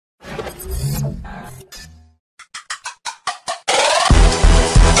Demolition.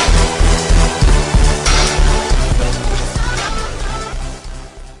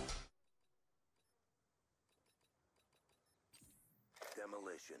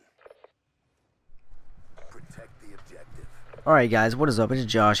 Protect the objective. Alright guys, what is up? It's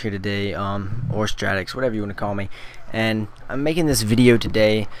Josh here today, or Stratix, whatever you want to call me, and I'm making this video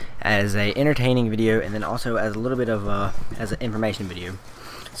today as a entertaining video and then also as a little bit of as an information video.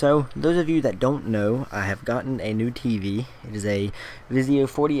 So, those of you that don't know, I have gotten a new TV. It is a Vizio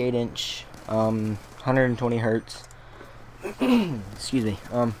 48-inch, 120 hertz. Excuse me.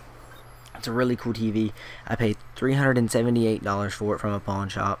 It's a really cool TV. I paid $378 for it from a pawn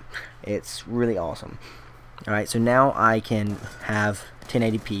shop. It's really awesome. Alright, so now I can have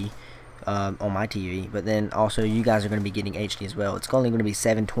 1080p on my TV, but then also you guys are going to be getting HD as well. It's only going to be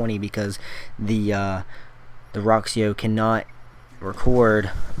 720 because the Roxio cannot record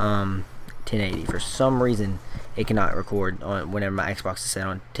 1080. For some reason, it cannot record on whenever my Xbox is set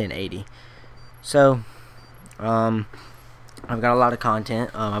on 1080. So, I've got a lot of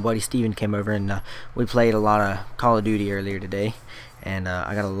content. My buddy Steven came over and we played a lot of Call of Duty earlier today. And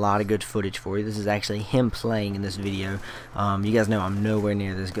I got a lot of good footage for you. This is actually him playing in this video. You guys know I'm nowhere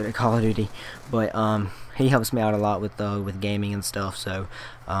near this good at Call of Duty, but he helps me out a lot with gaming and stuff. So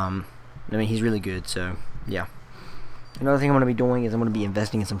I mean, he's really good. So yeah. Another thing I'm going to be doing is I'm going to be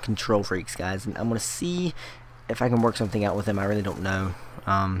investing in some Control Freaks, guys, and I'm going to see if I can work something out with them. I really don't know.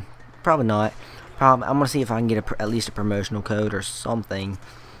 Probably not. I'm going to see if I can get at least a promotional code or something.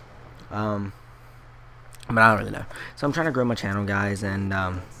 But I don't really know. So I'm trying to grow my channel, guys, and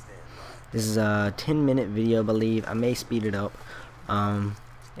this is a 10-minute video, I believe. I may speed it up.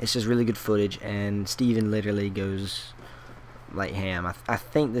 It's just really good footage, and Steven literally goes like ham. I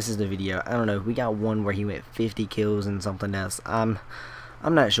think this is the video. I don't know. We got one where he went 50 kills and something else. I'm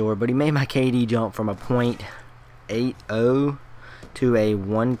not sure, but he made my KD jump from a .80 to a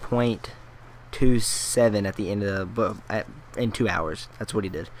 1.27 at the end of the in 2 hours. That's what he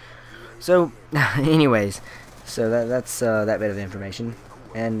did. So, anyways, so that's that bit of information,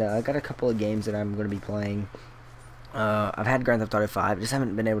 and I got a couple of games that I'm going to be playing. I've had Grand Theft Auto 5, just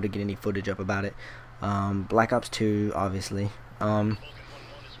haven't been able to get any footage up about it. Black Ops 2, obviously. Let's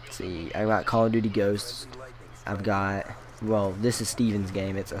see, I got Call of Duty Ghosts. I've got, well, this is Steven's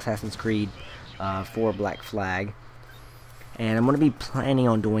game. It's Assassin's Creed 4 Black Flag, and I'm going to be planning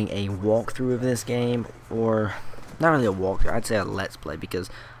on doing a walkthrough of this game, or not really a walkthrough. I'd say a let's play,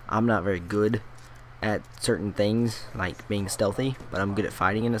 because I'm not very good at certain things, like being stealthy, but I'm good at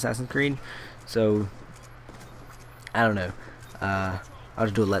fighting in Assassin's Creed. So, I don't know. I'll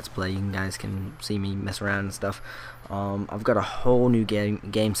just do a let's play. You guys can see me mess around and stuff. I've got a whole new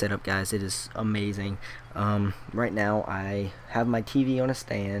game set up, guys. It is amazing. Right now, I have my TV on a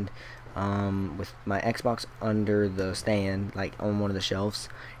stand, with my Xbox under the stand, like on one of the shelves,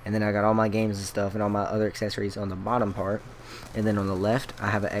 and then I got all my games and stuff and all my other accessories on the bottom part, and then on the left I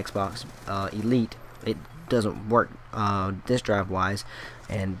have an Xbox Elite. It doesn't work disk drive wise,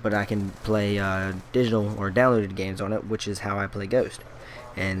 but I can play digital or downloaded games on it, which is how I play Ghost.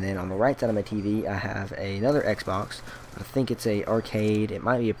 And then on the right side of my TV I have another Xbox. I think it's a arcade. It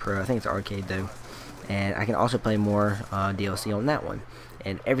might be a Pro. I think it's arcade though. And I can also play more DLC on that one.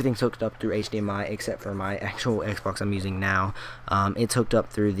 And everything's hooked up through HDMI except for my actual Xbox I'm using now. It's hooked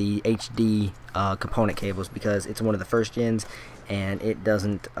up through the HD component cables because it's one of the first gens and it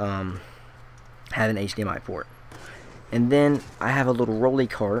doesn't have an HDMI port. And then I have a little rolly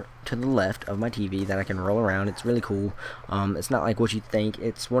cart to the left of my TV that I can roll around. It's really cool. It's not like what you think.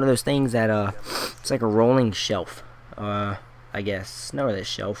 It's one of those things that it's like a rolling shelf. I guess not really a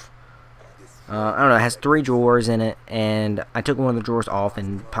shelf. I don't know, it has 3 drawers in it, and I took one of the drawers off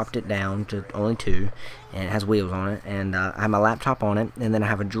and popped it down to only 2, and it has wheels on it, and I have my laptop on it, and then I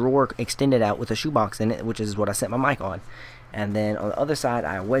have a drawer extended out with a shoebox in it, which is what I set my mic on. And then on the other side,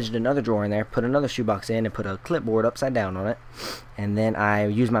 I wedged another drawer in there, put another shoebox in, and put a clipboard upside down on it, and then I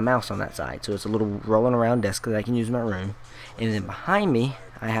use my mouse on that side, so it's a little rolling around desk that I can use in my room. And then behind me,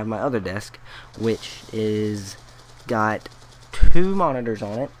 I have my other desk, which is got 2 monitors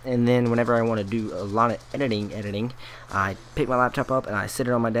on it, and then whenever I want to do a lot of editing, I pick my laptop up and I sit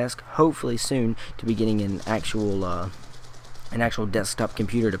it on my desk, hopefully soon to be getting an actual desktop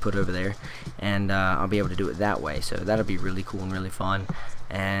computer to put over there, and I'll be able to do it that way. So that'll be really cool and really fun,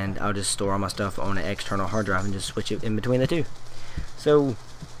 and I'll just store all my stuff on an external hard drive and just switch it in between the two. So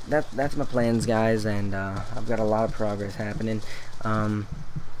that's my plans, guys, and I've got a lot of progress happening.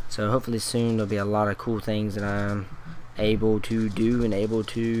 So hopefully soon there'll be a lot of cool things that I'm able to do and able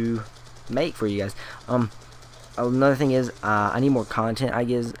to make for you guys. another thing is, I need more content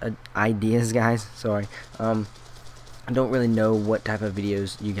ideas, guys. Sorry. I don't really know what type of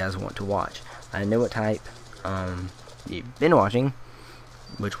videos you guys want to watch. I know what type you've been watching,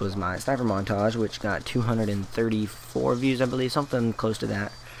 which was my sniper montage, which got 234 views, I believe, something close to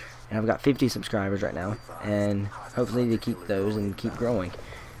that. And I've got 50 subscribers right now, and hopefully to keep those and keep growing.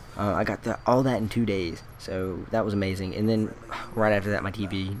 I got all that in 2 days, so that was amazing. And then right after that, my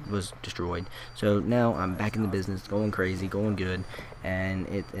TV was destroyed. So now I'm back in the business, going crazy, going good, and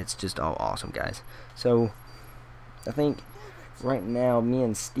it's just all awesome, guys. So I think right now me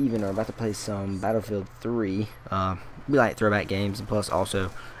and Steven are about to play some Battlefield 3. We like throwback games, and plus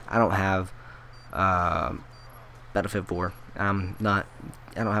also I don't have Battlefield 4. I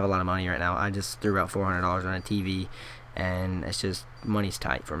don't have a lot of money right now. I just threw about $400 on a TV, and it's just, money's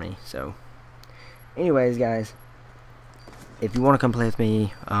tight for me. So anyways, guys, if you want to come play with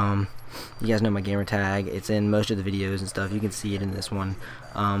me, you guys know my gamer tag. It's in most of the videos and stuff. You can see it in this one.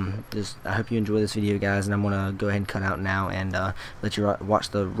 I hope you enjoy this video, guys, and I'm gonna go ahead and cut out now and let you watch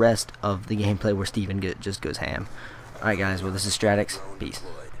the rest of the gameplay where Steven just goes ham. Alright, guys, well, this is Stratix. Peace.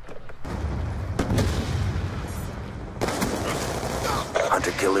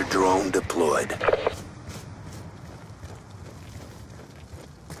 Hunter-killer drone deployed.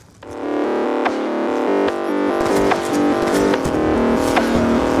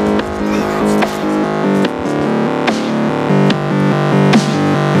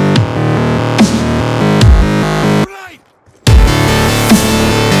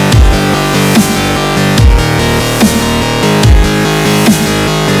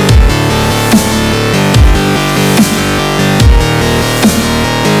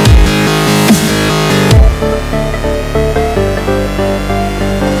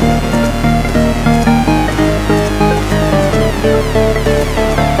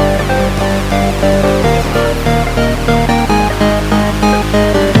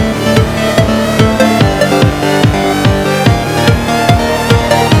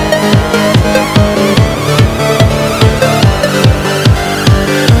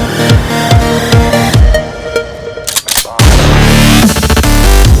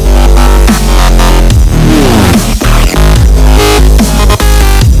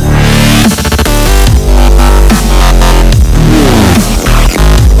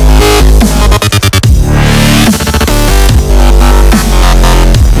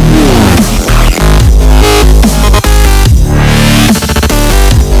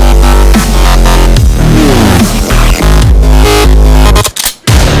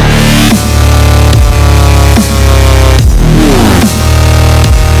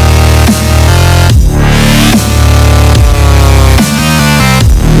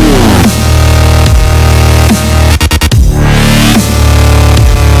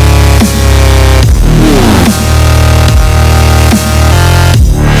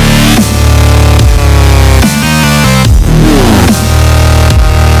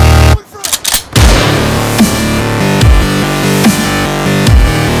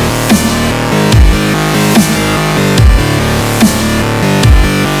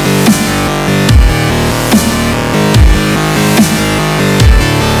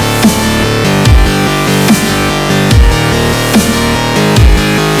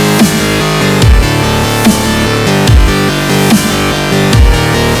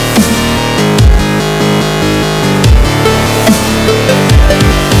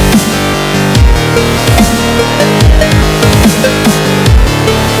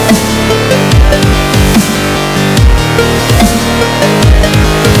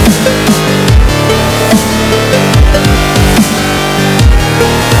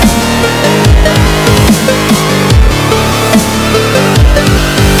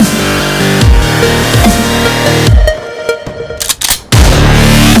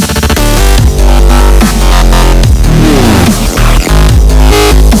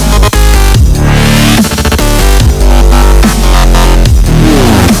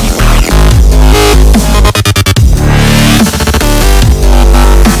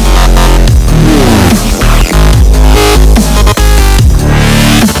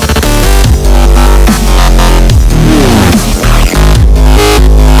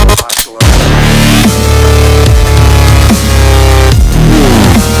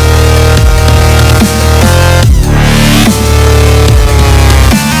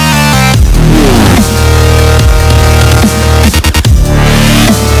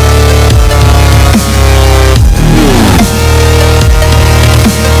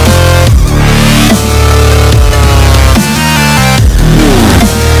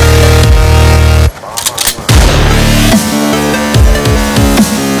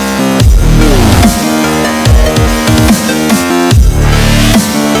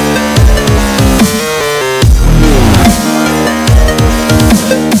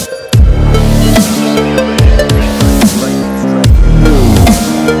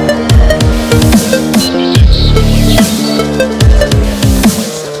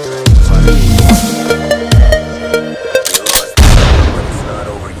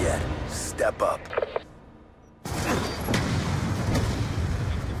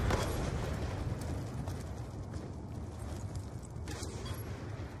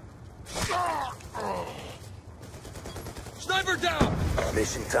 Driver down!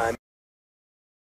 Mission time.